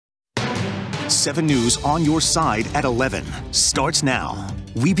7 News on your side at 11 starts now.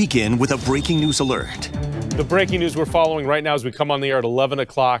 We begin with a breaking news alert. The breaking news we're following right now as we come on the air at 11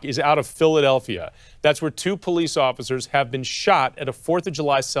 o'clock is out of Philadelphia. That's where 2 police officers have been shot at a 4th of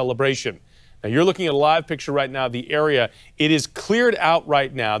July celebration. Now, you're looking at a live picture right now of the area. It is cleared out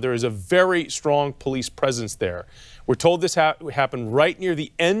right now. There is a very strong police presence there. We're told this happened right near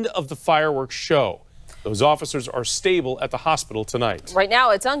the end of the fireworks show. Those officers are stable at the hospital tonight. Right now,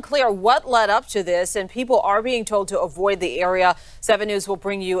 it's unclear what led up to this, and people are being told to avoid the area. 7 News will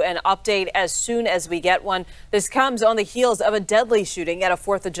bring you an update as soon as we get one. This comes on the heels of a deadly shooting at a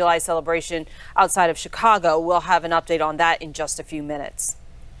 4th of July celebration outside of Chicago. We'll have an update on that in just a few minutes.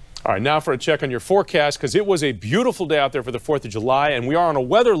 All right, now for a check on your forecast, because it was a beautiful day out there for the 4th of July, and we are on a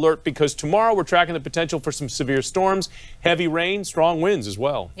weather alert because tomorrow we're tracking the potential for some severe storms, heavy rain, strong winds as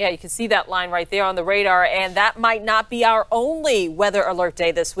well. Yeah, you can see that line right there on the radar, and that might not be our only weather alert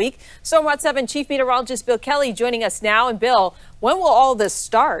day this week. Stormwatch 7 Chief Meteorologist Bill Kelly joining us now. And Bill, when will all this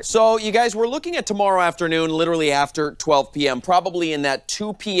start? So, you guys, we're looking at tomorrow afternoon, literally after 12 p.m., probably in that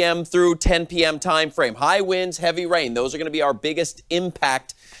 2 p.m. through 10 p.m. time frame. High winds, heavy rain. Those are going to be our biggest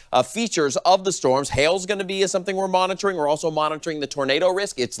impact features of the storms. Hail's going to be something we're monitoring. We're also monitoring the tornado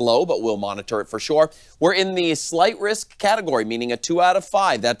risk. It's low, but we'll monitor it for sure. We're in the slight risk category, meaning a 2 out of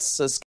 5. That's